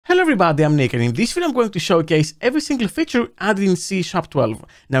Hello everybody, I'm Nick, and in this video I'm going to showcase every single feature added in C# 12.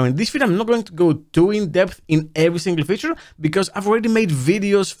 Now in this video I'm not going to go too in depth in every single feature because I've already made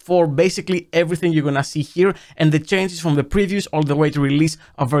videos for basically everything you're gonna see here, and the changes from the previews all the way to release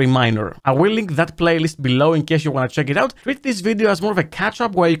are very minor. I will link that playlist below in case you want to check it out. Treat this video as more of a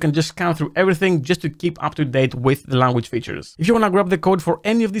catch-up where you can just scan through everything just to keep up to date with the language features. If you want to grab the code for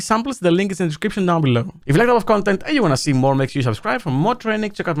any of these samples, the link is in the description down below. If you like that of content and you want to see more, make sure you subscribe. For more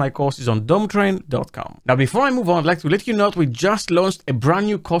training, check out my courses on domtrain.com. Now, before I move on, I'd like to let you know that we just launched a brand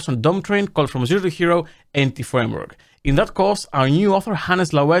new course on Domtrain called From Zero to Hero NT-Framework. In that course, our new author,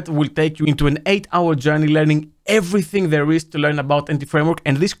 Hannes Lauet, will take you into an 8-hour journey learning everything there is to learn about NT-Framework,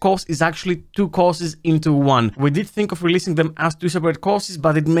 and this course is actually 2 courses into one. We did think of releasing them as 2 separate courses,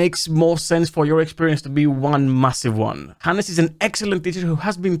 but it makes more sense for your experience to be one massive one. Hannes is an excellent teacher who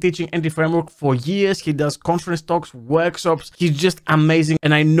has been teaching NT-Framework for years. He does conference talks, workshops. He's just amazing,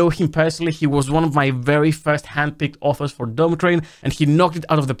 and I know him personally. He was one of my very first handpicked authors for Domtrain, and he knocked it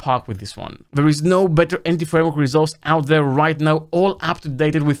out of the park with this one. There is no better NT-Framework resource out there right now, all up to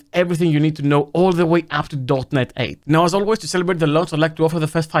date with everything you need to know all the way up to dotnet 8. Now, as always, to celebrate the launch, I'd like to offer the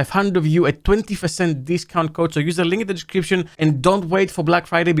first 500 of you a 20% discount code. So use the link in the description and don't wait for Black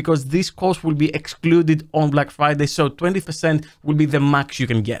Friday because this course will be excluded on Black Friday. So 20% will be the max you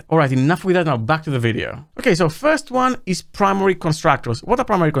can get. All right, enough with that. Now back to the video. Okay, so first one is primary constructors. What are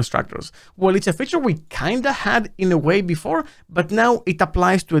primary constructors? Well, it's a feature we kind of had in a way before, but now it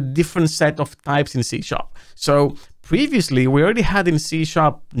applies to a different set of types in C#. So previously, we already had in C#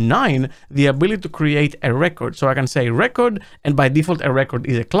 9 the ability to create a record. So I can say record, and by default, a record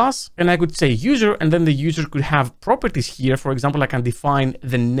is a class. And I could say user, and then the user could have properties here. For example, I can define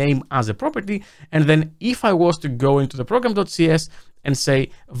the name as a property. And then if I was to go into the program.cs and say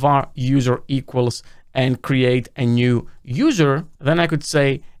var user equals and create a new user, then I could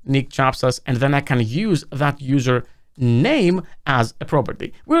say Nick Chapsas, and then I can use that user name as a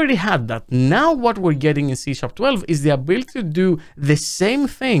property. We already had that. Now what we're getting in C# 12 is the ability to do the same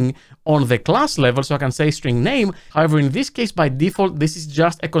thing on the class level. So I can say string name. However, in this case, by default, this is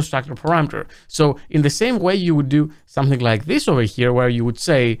just a constructor parameter. So in the same way you would do something like this over here, where you would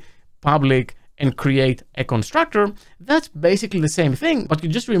say public and create a constructor, that's basically the same thing, but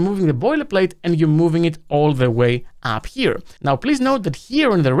you're just removing the boilerplate and you're moving it all the way up here. Now, please note that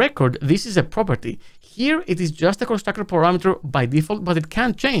here in the record, this is a property. Here, it is just a constructor parameter by default, but it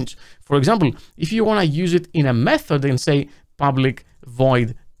can change. For example, if you want to use it in a method and say public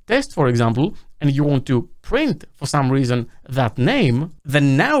void test, for example, and you want to print for some reason that name,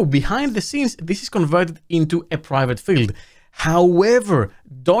 then now behind the scenes, this is converted into a private field. However,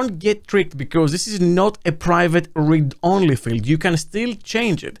 don't get tricked because this is not a private read-only field. You can still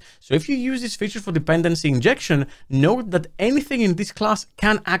change it. So if you use this feature for dependency injection, note that anything in this class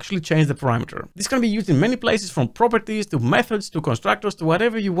can actually change the parameter. This can be used in many places, from properties to methods to constructors to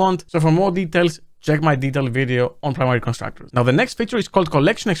whatever you want. So for more details, check my detailed video on primary constructors. Now, the next feature is called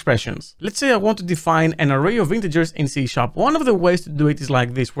collection expressions. Let's say I want to define an array of integers in C#. One of the ways to do it is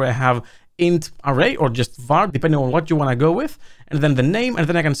like this, where I have int array or just var, depending on what you want to go with, and then the name, and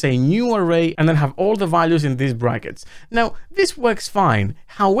then I can say new array, and then have all the values in these brackets. Now, this works fine.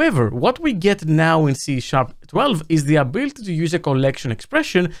 However, what we get now in C# 12 is the ability to use a collection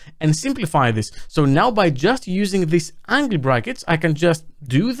expression and simplify this. So now by just using these angle brackets, I can just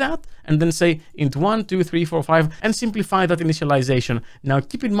do that and then say int 1, 2, 3, 4, 5 and simplify that initialization. Now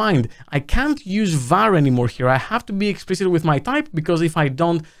keep in mind, I can't use var anymore here. I have to be explicit with my type, because if I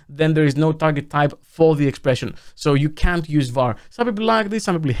don't, then there is no target type for the expression. So you can't use var. Some people like this,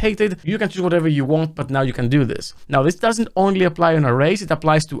 some people hate it. You can choose whatever you want, but now you can do this. Now this doesn't only apply on arrays, it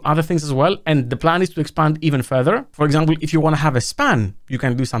applies to other things as well. And the plan is to expand even further. For example, if you want to have a span, you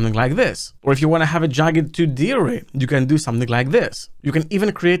can do something like this. Or if you want to have a jagged 2D array, you can do something like this. You can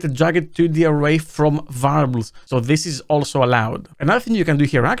even create a jagged 2D array from variables. So this is also allowed. Another thing you can do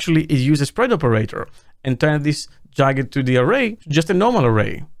here actually is use a spread operator and turn this jagged 2D array to just a normal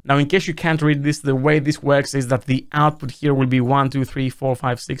array. Now, in case you can't read this, the way this works is that the output here will be 1, 2, 3, 4,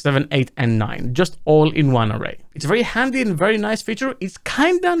 5, 6, 7, 8, and 9, just all in one array. It's a very handy and very nice feature. It's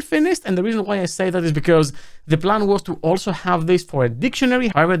kind of unfinished, and the reason why I say that is because the plan was to also have this for a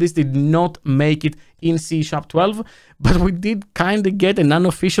dictionary. However, this did not make it in C# 12, but we did kind of get an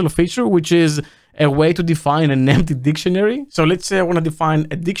unofficial feature, which is a way to define an empty dictionary. So let's say I want to define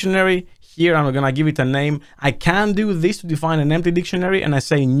a dictionary. Here, I'm going to give it a name. I can do this to define an empty dictionary, and I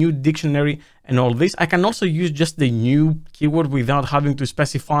say new dictionary and all this. I can also use just the new keyword without having to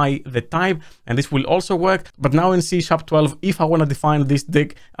specify the type, and this will also work. But now in C# 12, if I want to define this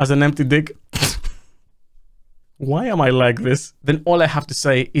dick as an empty dick, why am I like this? Then all I have to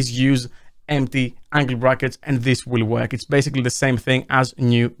say is use empty angle brackets and this will work. It's basically the same thing as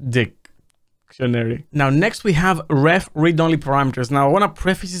new dictionary. Now next we have ref read-only parameters. Now I want to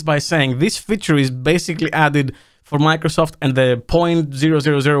preface this by saying this feature is basically added for Microsoft and the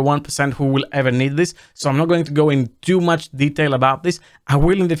 0.0001% who will ever need this. So I'm not going to go in too much detail about this. I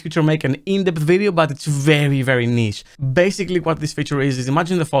will in the future make an in-depth video, but it's very, very niche. Basically what this feature is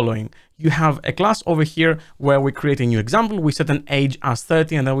imagine the following. You have a class over here where we create a new example. We set an age as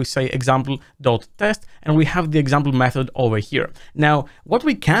 30 and then we say example.test and we have the example method over here. Now, what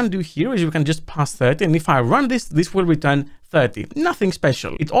we can do here is we can just pass 30 and if I run this, this will return 30. Nothing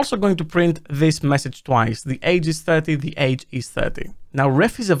special. It's also going to print this message twice. The age is 30, the age is 30. Now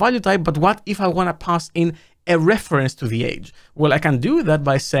ref is a value type, but what if I want to pass in a reference to the age? Well, I can do that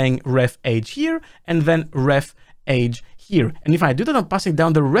by saying ref age here and then ref age here. And if I do that, I'm passing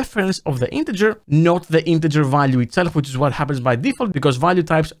down the reference of the integer, not the integer value itself, which is what happens by default because value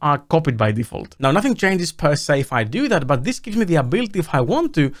types are copied by default. Now, nothing changes per se if I do that, but this gives me the ability, if I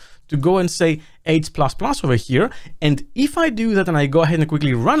want to go and say age++ over here. And if I do that and I go ahead and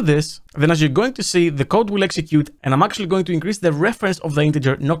quickly run this, then as you're going to see, the code will execute and I'm actually going to increase the reference of the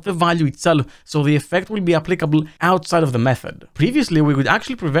integer, not the value itself. So the effect will be applicable outside of the method. Previously, we would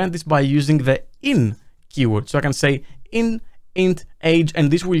actually prevent this by using the in keyword. So I can say int age, and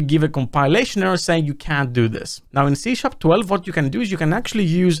this will give a compilation error saying you can't do this. Now in C#12, what you can do is you can actually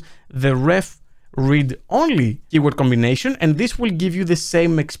use the ref read only keyword combination, and this will give you the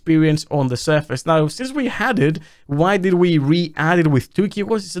same experience on the surface. Now, since we had it, why did we re-add it with 2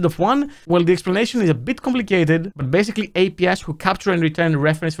 keywords instead of 1? Well, the explanation is a bit complicated, but basically APIs who capture and return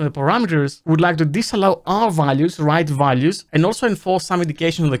reference from the parameters would like to disallow our values, write values, and also enforce some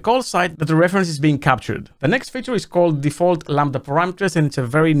indication on the call side that the reference is being captured. The next feature is called default lambda parameters, and it's a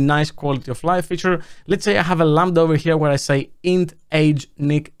very nice quality of life feature. Let's say I have a lambda over here where I say int age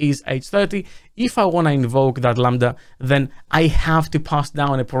Nick is age 30. If I want to invoke that lambda, then I have to pass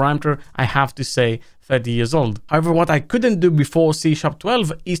down a parameter. I have to say 30 years old. However, what I couldn't do before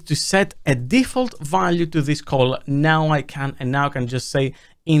C#12 is to set a default value to this call. Now I can, and now I can just say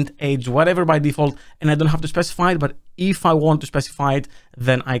int age whatever by default, and I don't have to specify it, but if I want to specify it,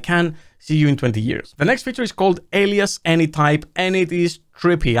 then I can. See you in 20 years. The next feature is called alias anytype, and it is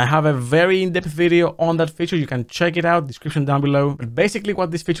trippy. I have a very in-depth video on that feature. You can check it out, description down below. But basically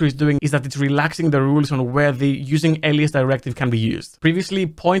what this feature is doing is that it's relaxing the rules on where the using alias directive can be used. Previously,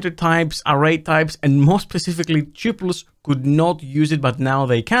 pointer types, array types, and more specifically tuples could not use it, but now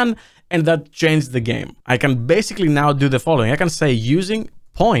they can, and that changed the game. I can basically now do the following. I can say using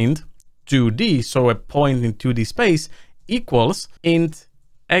point 2D, so a point in 2D space, equals int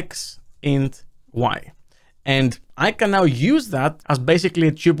x int y, and I can now use that as basically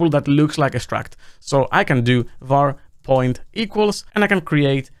a tuple that looks like a struct. So I can do var point equals, and I can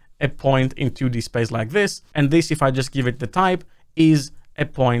create a point in 2D space like this, and this, if I just give it the type, is a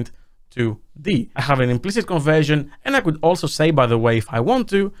point 2D. I have an implicit conversion, and I could also say, by the way, if I want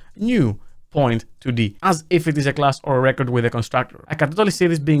to, new point 2D, as if it is a class or a record with a constructor. I can totally see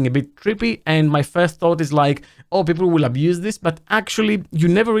this being a bit trippy, and my first thought is like, oh, people will abuse this, but actually you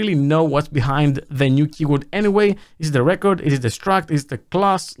never really know what's behind the new keyword anyway. Is it the record? Is it the struct? Is it the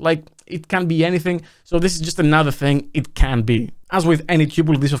class? Like, it can be anything. So this is just another thing it can be. As with any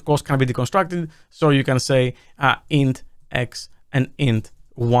tuple, this of course can be deconstructed. So you can say int x and int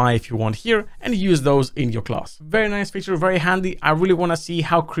y if you want here, and use those in your class. Very nice feature, very handy. I really want to see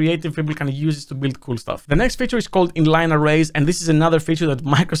how creative people can use this to build cool stuff. The next feature is called inline arrays, and this is another feature that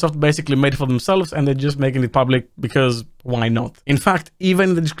Microsoft basically made for themselves, and they're just making it public because why not? In fact,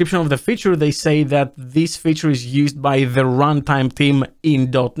 even in the description of the feature, they say that this feature is used by the runtime team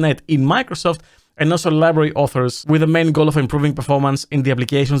in .NET in Microsoft, and also library authors, with the main goal of improving performance in the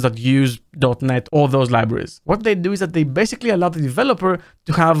applications that use .NET or those libraries. What they do is that they basically allow the developer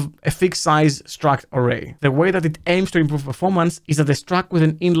to have a fixed size struct array. The way that it aims to improve performance is that the struct with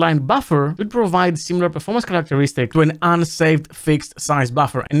an inline buffer should provide similar performance characteristic to an unsaved fixed size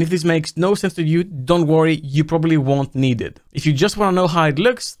buffer. And if this makes no sense to you, don't worry, you probably won't need it. If you just want to know how it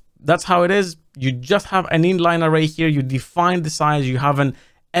looks, that's how it is. You just have an inline array here, you define the size, you have an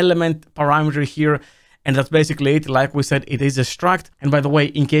element parameter here, and that's basically it. Like we said, it is a struct. And by the way,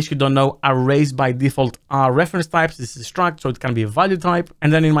 in case you don't know, arrays by default are reference types. This is a struct, so it can be a value type.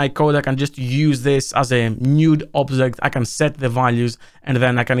 And then in my code, I can just use this as a nude object. I can set the values, and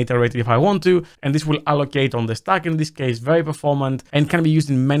then I can iterate it if I want to. And this will allocate on the stack, in this case, very performant, and can be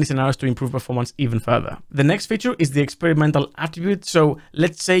used in many scenarios to improve performance even further. The next feature is the experimental attribute. So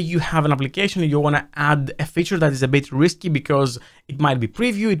let's say you have an application and you want to add a feature that is a bit risky because it might be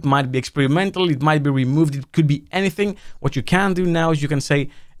preview, it might be experimental, it might be remote removed. It could be anything. What you can do now is you can say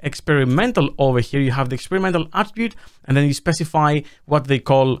experimental over here. You have the experimental attribute, and then you specify what they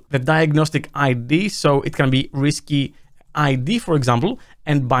call the diagnostic ID. So it can be risky ID, for example.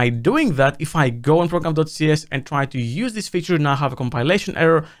 And by doing that, if I go on program.cs and try to use this feature, now I have a compilation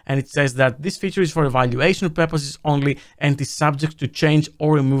error, and it says that this feature is for evaluation purposes only and is subject to change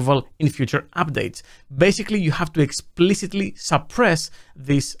or removal in future updates. Basically, you have to explicitly suppress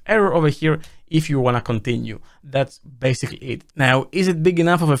this error over here if you want to continue. That's basically it. Now, is it big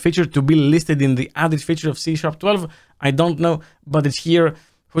enough of a feature to be listed in the added feature of C# 12? I don't know, but it's here.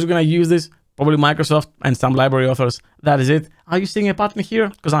 Who's going to use this? Probably Microsoft and some library authors. That is it. Are you seeing a pattern here?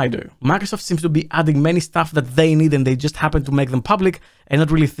 Because I do. Microsoft seems to be adding many stuff that they need, and they just happen to make them public and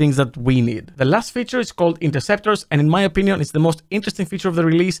not really things that we need. The last feature is called interceptors, and in my opinion, it's the most interesting feature of the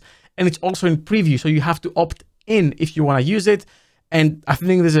release, and it's also in preview, so you have to opt in if you want to use it. And I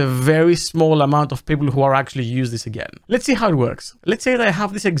think there's a very small amount of people who are actually use this again. Let's see how it works. Let's say that I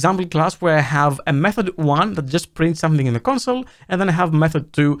have this example class where I have a method 1 that just prints something in the console, and then I have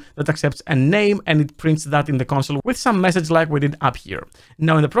method 2 that accepts a name and it prints that in the console with some message like we did up here.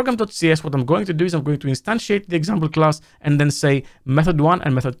 Now in the program.cs, what I'm going to do is I'm going to instantiate the example class and then say method 1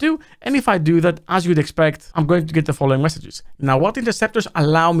 and method 2. And if I do that, as you'd expect, I'm going to get the following messages. Now what interceptors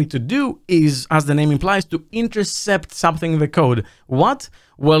allow me to do is, as the name implies, to intercept something in the code. What?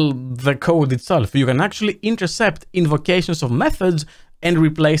 Well, the code itself. You can actually intercept invocations of methods and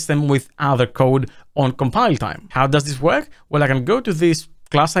replace them with other code on compile time. How does this work? Well, I can go to this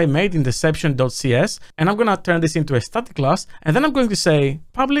class I made in deception.cs, and I'm going to turn this into a static class, and then I'm going to say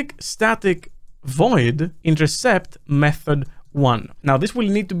public static void intercept method 1. Now this will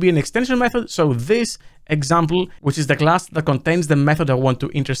need to be an extension method, so this example, which is the class that contains the method I want to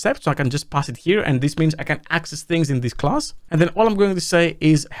intercept, so I can just pass it here, and this means I can access things in this class. And then all I'm going to say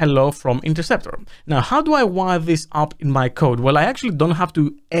is hello from interceptor. Now, how do I wire this up in my code? Well, I actually don't have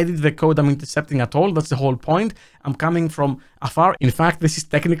to edit the code I'm intercepting at all. That's the whole point. I'm coming from afar. In fact, this is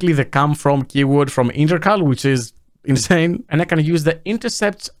technically the come from keyword from intercal, which is insane. And I can use the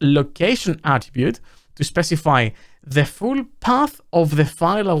intercepts location attribute to specify the full path of the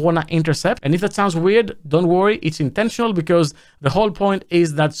file I want to intercept. And if that sounds weird, don't worry, it's intentional, because the whole point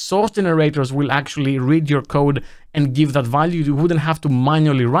is that source generators will actually read your code and give that value. You wouldn't have to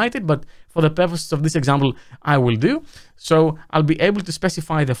manually write it, but for the purposes of this example, I will do. So I'll be able to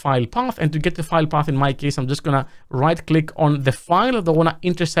specify the file path, and to get the file path, in my case, I'm just gonna right click on the file that I want to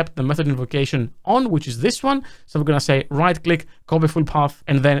intercept the method invocation on, which is this one. So I'm gonna say right click, copy full path,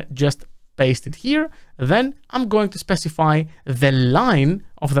 and then just paste it here. Then I'm going to specify the line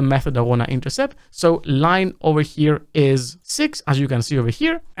of the method I want to intercept. So line over here is 6, as you can see over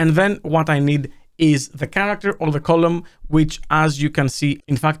here. And then what I need is the character or the column, which, as you can see,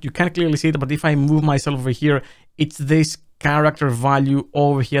 in fact, you can't clearly see it, but if I move myself over here, it's this character value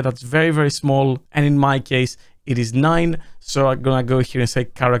over here that's very, very small. And in my case, it is 9. So I'm gonna go here and say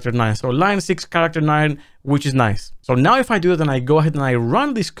character 9. So line 6, character 9, which is nice. So now if I do that and I go ahead and I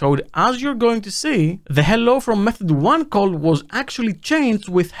run this code, as you're going to see, the hello from method 1 call was actually changed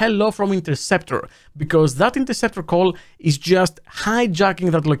with hello from interceptor, because that interceptor call is just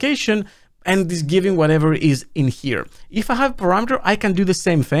hijacking that location and is giving whatever is in here. If I have a parameter, I can do the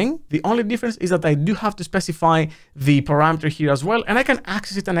same thing. The only difference is that I do have to specify the parameter here as well, and I can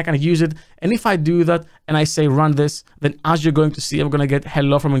access it and I can use it. And if I do that and I say run this, then as you're going to see, I'm going to get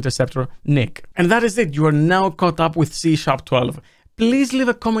hello from interceptor Nick. And that is it. You are now caught up with C# 12. Please leave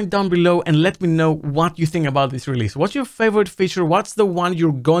a comment down below and let me know what you think about this release. What's your favorite feature? What's the one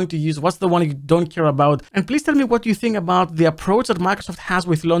you're going to use? What's the one you don't care about? And please tell me what you think about the approach that Microsoft has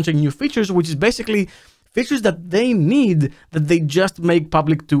with launching new features, which is basically features that they need, that they just make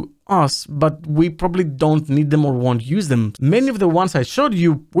public to us, but we probably don't need them or won't use them. Many of the ones I showed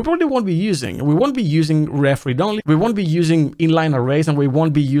you, we probably won't be using. We won't be using ref read only. We won't be using inline arrays, and we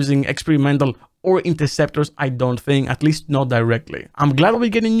won't be using experimental or interceptors, I don't think, at least not directly. I'm glad we're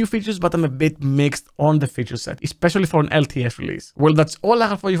getting new features, but I'm a bit mixed on the feature set, especially for an LTS release. Well, that's all I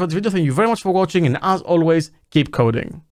have for you for this video. Thank you very much for watching, and as always, keep coding.